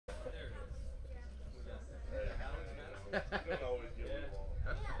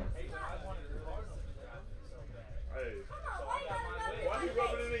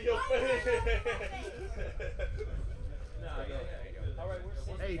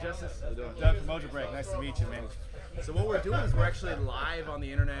Hey, Justice. How you doing? Doug from Mojo Break. Nice to meet you, man. So what we're doing is we're actually live on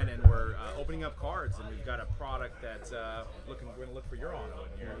the internet and we're opening up cards, and we've got a product that's we're going to look for your auto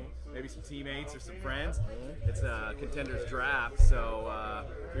in here. Maybe some teammates or some friends. It's a Contenders Draft, so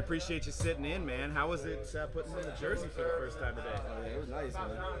we appreciate you sitting in, man. How was it putting on the jersey for the first time today? Oh, yeah, it was nice,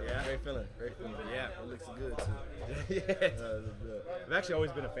 man. Yeah? Great feeling. Great feeling. Yeah. It looks good, too. Yeah. It looks good. I've actually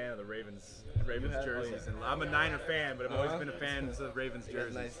always been a fan of the Ravens jerseys, and I'm a Niner fan, but I've always been a fan of the Ravens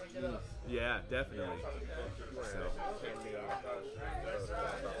jerseys. Nice. Yeah, definitely. So.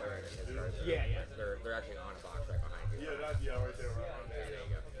 Yeah. They're actually on a box right behind you. Yeah, right there. There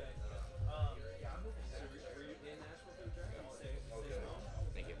you go.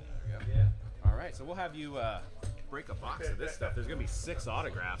 Thank you. All right, so we'll have you break a box of this stuff. There's gonna be 6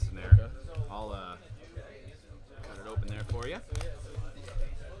 autographs in there. I'll cut it open there for you.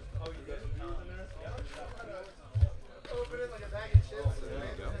 There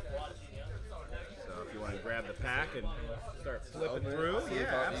you go. So if you want to grab the pack and start flipping through,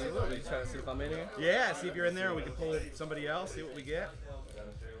 yeah, absolutely. You trying to see if I'm in here? Yeah, see if you're in there. We can pull somebody else, see what we get. There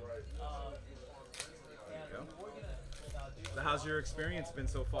you go. So how's your experience been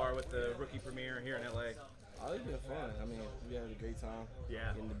so far with the rookie premiere here in LA? Oh, it's been fun. I mean, we had a great time.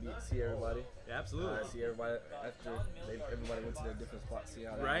 Yeah. Getting to see everybody. Yeah, absolutely. See everybody after everybody went to their different spots. See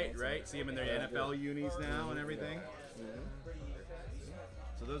how they Right, went. right. See them in their Yeah, NFL good. unis now and everything. Mm-hmm.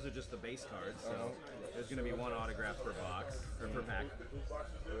 So those are just the base cards. So there's going to be 1 autograph per box or per pack.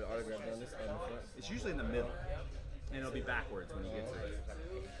 With autograph on this and the front. It's usually in the middle, and it'll be backwards when you get to it.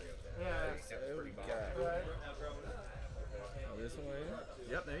 There we go. This one right here?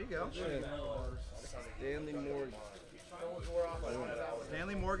 Yep, there you go. Stanley Morgan.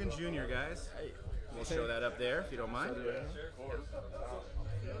 Stanley Morgan Jr., guys. We'll show that up there if you don't mind.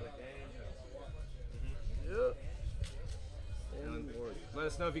 Yep. Stanley Morgan. Let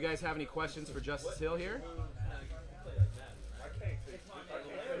us know if you guys have any questions for Justice Hill here.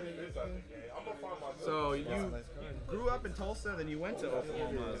 So you grew up in Tulsa, then you went to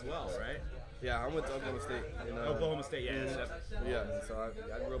Oklahoma as well, right? Yeah, I went to Oklahoma State. Oklahoma State, yes. Yeah, so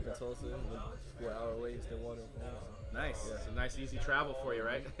I grew up in Tulsa, went to an hour away in Stillwater, Oklahoma. Nice. It's a nice, easy travel for you,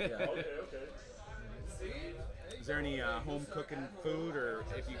 right? Yeah. Is there any home cooking food, or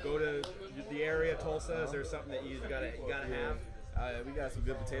if you go to the area, Tulsa, is there something that you gotta have? We got some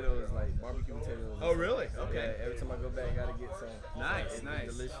good potatoes, like barbecue potatoes. Oh, really? Okay. Yeah, every time I go back, I gotta get some. Nice, It's nice.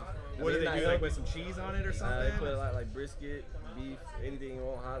 delicious. What do they not do, like healthy. with some cheese on it or something? They put a lot like brisket, beef, anything you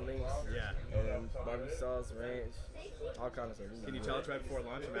want, hot links. Yeah. And barbecue sauce, ranch, all kinds of stuff. Can you tell it's right before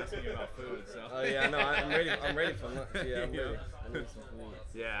lunch? I'm asking you about food, so. Oh yeah, I know. I'm ready for lunch. Yeah, I'm ready. I need some food.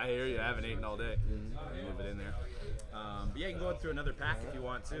 Yeah, I hear you. I haven't eaten all day. Move it in there. But yeah, you can go through another pack if you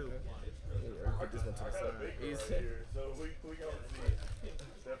want to. Yeah, put this one to the side. Easy.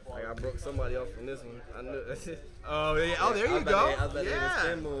 Like I broke somebody off from this one. I knew. Oh, yeah. Oh, there you go. I was about to Yeah.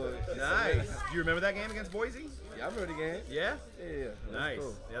 spin move. Nice. Do you remember that game against Boise? Yeah, I remember the game. Yeah? Yeah. That's Nice.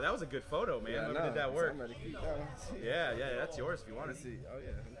 Cool. Yeah, that was a good photo, man. Yeah, Whoever did that work? I'm ready to keep that one. Yeah, that's yours if you want it. Let's see. Oh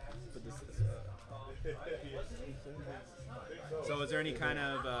yeah. Put this. So is there any kind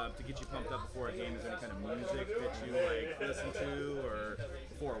of, to get you pumped up before a game, is there any kind of music that you like listen to, or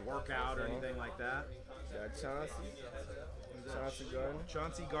before a workout or anything like that? Got Chauncey Gardner.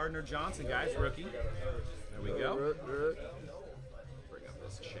 Chauncey Gardner-Johnson, guys, rookie. There we go. Rook. Bring up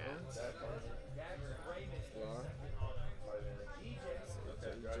this chat.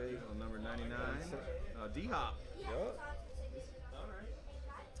 On number 99. D-Hop. Yup.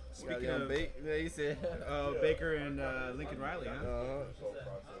 Speaking of yeah, he said. Baker and Lincoln Riley, huh?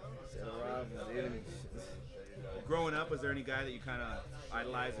 Said arrive was the enemy. Growing up, was there any guy that you kind of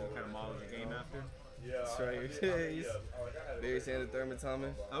idolized and kind of modeled your game after? That's right. He's Barry Sanders, Thurman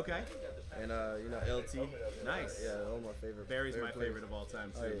Thomas, Okay. and LT. Nice. Yeah, one of my favorite. Barry's my players. favorite of all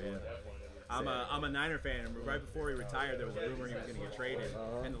time too, Oh, yeah. man. I'm a Niner fan, and right before he retired, there was a rumor he was going to get traded,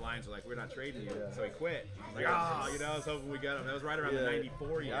 and the Lions were like, "We're not trading you," so he quit. He's like, I was hoping we got him. That was right around the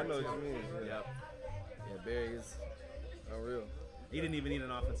 '94 year. Yeah, I know too. what you mean. Yeah. Yep. Yeah, Barry is unreal. He didn't even need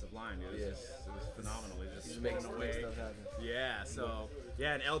an offensive line, dude. It was, Yeah. it was phenomenal. He just He spinning makes away. stuff happen. Yeah. So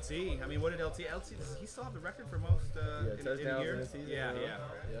yeah, and LT. I mean, what did LT? LT. Does he still have the record for most in a touchdowns year? in the season. Yeah.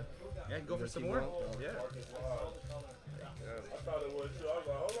 Yeah. Go for some keep more. going. Yeah. I thought it was too. I was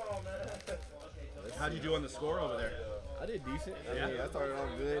like, hold on, man. How'd you do on the score over there? I did decent. Yeah. I mean, I started off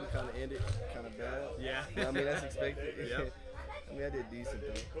good, kind of ended kind of bad. Yeah. But, I mean, that's expected. Yeah. I mean, I did decent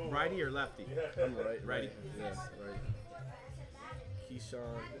though. Righty or lefty? I'm right. Righty. Yes, right.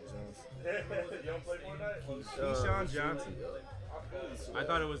 Keyshawn Johnson. You don't play Fortnite? Keyshawn Johnson. I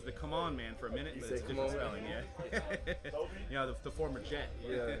thought it was the Come On Man for a minute, but said it's Come different On spelling, yeah. You know, the former Jet.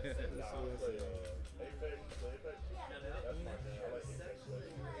 Yeah.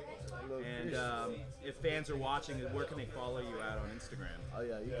 And if fans are watching, where can they follow you out on Instagram? Oh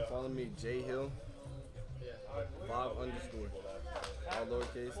yeah, you can follow me J Hill 5_, all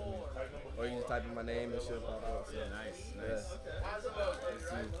lowercase, or you just type in my name and she'll pop up. So, Yeah, nice. Let's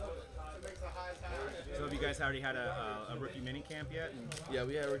see. So have you guys already had a rookie mini camp yet? And Yeah,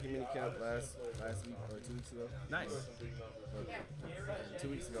 we had rookie mini camp last week or 2 weeks ago. nice. 2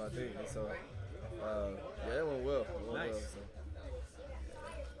 weeks ago, I think. And so, yeah, it went well. Nice. So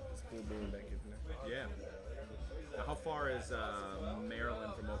it's cool being back in there. Yeah. Now, how far is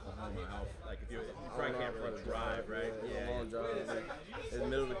Maryland from Oklahoma? How if you probably can't really drive, right? It's a long drive. Like, it's the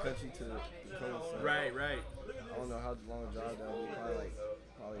middle of the country to the coast. So Right. I don't know how long a drive that will be.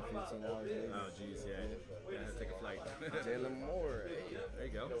 Probably 15 hours. Maybe. Oh, geez, yeah. You have to take a flight. Jalen Moore. There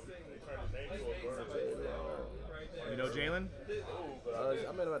you go. You know Jalen? I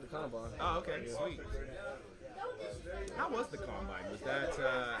met him at the combine. Oh, okay, sweet. How was the combine? Was that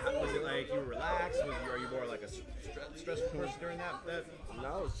was it like you were relaxed? Are you more like a stressful person during that? No,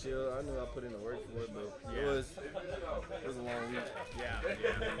 I was chill. I knew I put in the work for it, but Yeah. it was a long week. Yeah.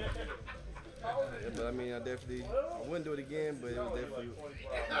 Yeah, but I mean, I wouldn't do it again, but it was definitely a good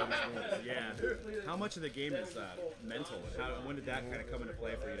experience. Yeah. How much of the game is mental? And when did that kind of come into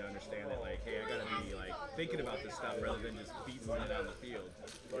play for you to understand that, like, hey, I gotta be like thinking about this stuff rather than just beating someone down the field?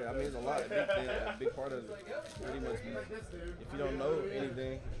 Yeah, I mean, it's a lot. A big part of it. Pretty much, if you don't know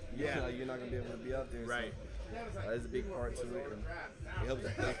anything, you're not gonna be able to be out there. Right. So, there's a big part to it, and it helps you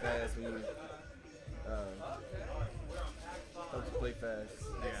play fast when you play fast.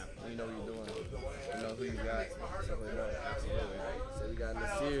 Yeah. You know what you're doing. You know who you got. Stuff like that. Absolutely. So we got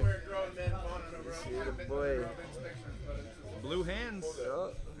Nasir. Nasir, the boy. Blue hands.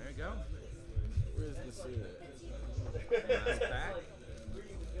 Yup. There you go. Where's Nasir? Nice back.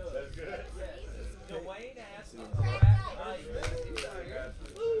 Dwayne asked Let's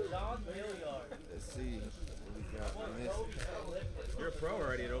Don Hilliard. see what we got in this. You're a pro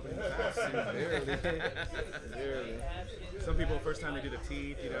already at opening the pass. Barely. Barely. Some people, first time they do the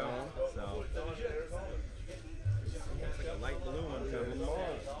teeth, you know. So it's like a light blue one coming.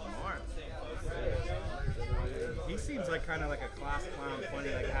 Lamar. He seems like kind of like a class clown, funny,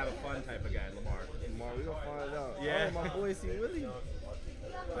 like have a fun type of guy, Lamar. Tomorrow we gonna find out. Yeah. Oh, my boy C. Willie.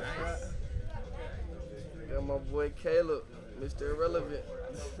 Nice. Got my boy Caleb, Mr. Irrelevant.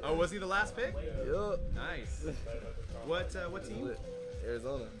 Oh, was he the last pick? Yup. Nice. What team?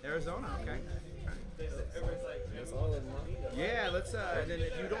 Arizona. Arizona. Okay. That's all of them. Yeah, let's. And then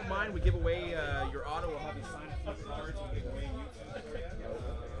if you don't mind, we give away your auto. We'll have you sign a few cards and give away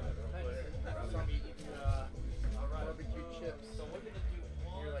Barbecue chips.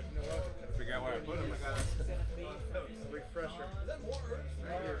 You're like, you know what? Figure out where I put them. I got Refresher.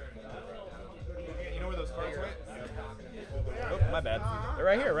 You know where those cards went? Oh, my bad. They're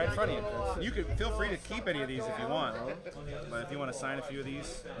right here, right in front of you. You could feel free to keep any of these if you want. But if you want to sign a few of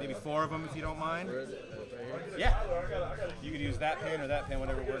these, maybe 4 of them if you don't mind. Yeah. You could use that pen or that pen,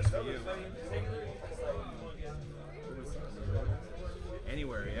 whatever works for you.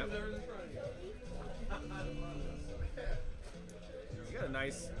 Anywhere, yep. You got a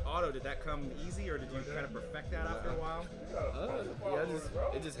nice auto. Did that come easy, or did you kind of perfect that after a while?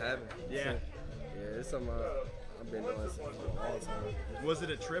 Yeah, it just happened. Yeah. Yeah, it's something I've been doing since all the time. Was it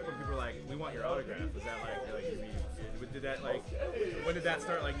a trip when people were like, "We want your autograph"? Was that did that like, when did that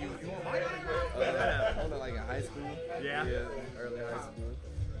start? Like, you want my autograph? When did that happen? I don't know, like in high school. Yeah? Early high school.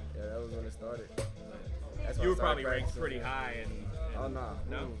 Yeah, that was when it started. That's when You I were probably started ranked practicing. pretty high, and Oh, nah.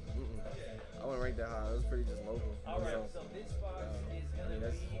 No? I wasn't ranked that high. It was pretty just local. So, I mean,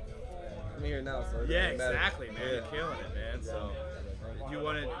 I'm here now, so it yeah, doesn't matter. exactly, man. Yeah. You're killing it, man. So, you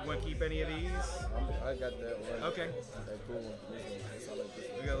want to keep any of these? I got that one. Okay. That cool one. That's all I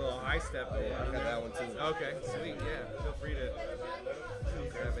We got a little high step going I on got there. that one too. Okay, sweet. Yeah, feel free to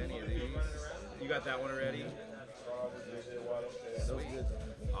grab any of these. You got that one already? That was good though.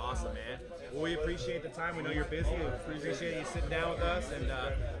 Awesome, man. Well, we appreciate the time. We know you're busy. We appreciate you sitting down with us. And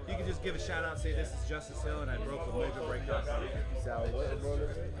you can just give a shout out, say this is Justice Hill, and I broke the MojoBreak.com. So, what,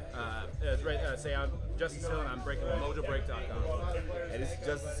 brother? Say I'm Justice Hill, and I'm breaking the MojoBreak.com. And this is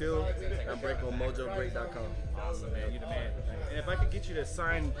Justice Hill, and I'm breaking on MojoBreak.com. Awesome, man. You the man. And if I could get you to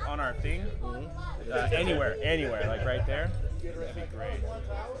sign on our thing, anywhere, like right there, that'd be great.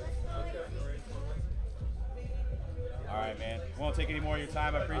 All right, man. Won't take any more of your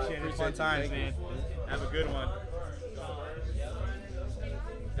time. I appreciate it. Fun times, man. Have a good one.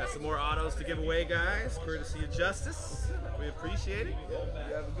 Got some more autos to give away, guys, courtesy of Justice. We appreciate it.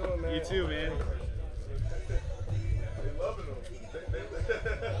 You have a good one, man. You too, man.